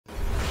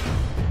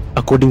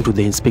According to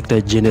the Inspector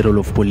General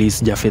of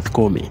Police Japheth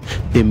Koome,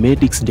 the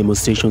medics'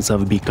 demonstrations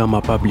have become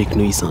a public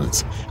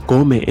nuisance.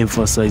 Koome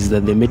emphasized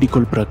that the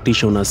medical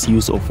practitioners'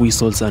 use of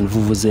whistles and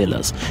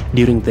vuvuzelas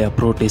during their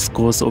protests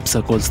cause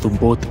obstacles to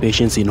both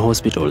patients in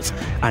hospitals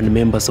and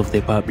members of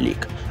the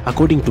public.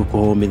 According to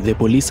Koome, the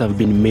police have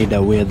been made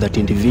aware that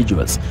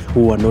individuals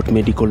who are not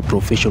medical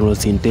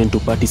professionals intend to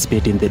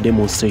participate in the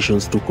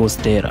demonstrations to cause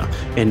terror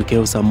and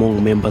chaos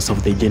among members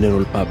of the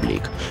general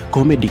public.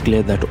 Koome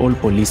declared that all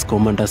police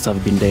commanders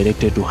have been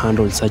directed to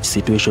handle such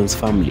situations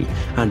firmly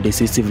and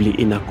decisively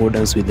in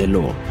accordance with the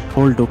law.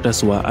 All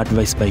doctors were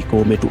advised by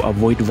Koome to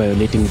avoid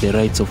violating the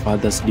rights of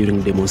others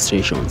during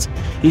demonstrations.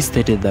 He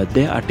stated that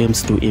their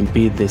attempts to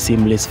impede the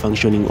seamless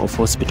functioning of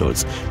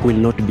hospitals will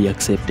not be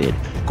accepted.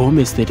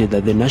 Koome stated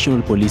that the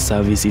National Police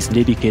Service is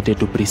dedicated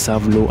to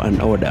preserve law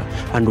and order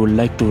and would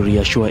like to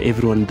reassure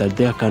everyone that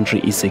their country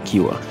is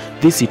secure.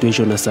 This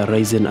situation has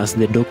arisen as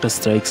the doctor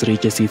strikes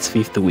reaches its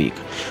 5th week.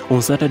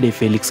 On Saturday,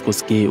 Felix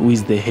Koske, who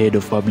is the head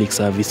of public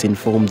service,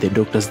 informed the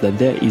doctors that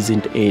there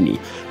isn't any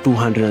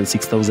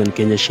 206,000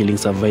 Kenya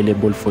shillings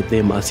available for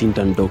them as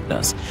intern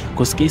doctors.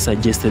 Koske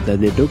suggested that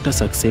the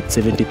doctors accept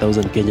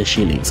 70,000 Kenya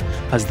shillings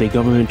as the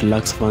government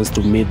lacks funds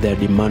to meet their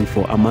demand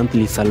for a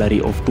monthly salary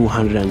of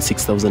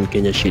 206,000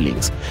 Kenya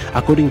shillings.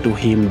 According to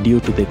him, due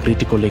to the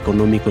critical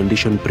economic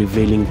condition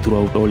prevailing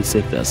throughout all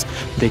sectors,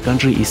 the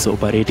country is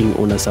operating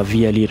on a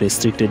severely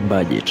restricted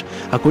budget.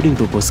 According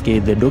to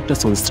Koske, the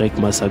doctors on strike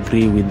must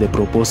agree with the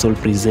proposal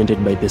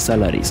presented by the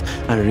Salaries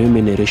and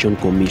Remuneration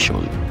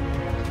Commission.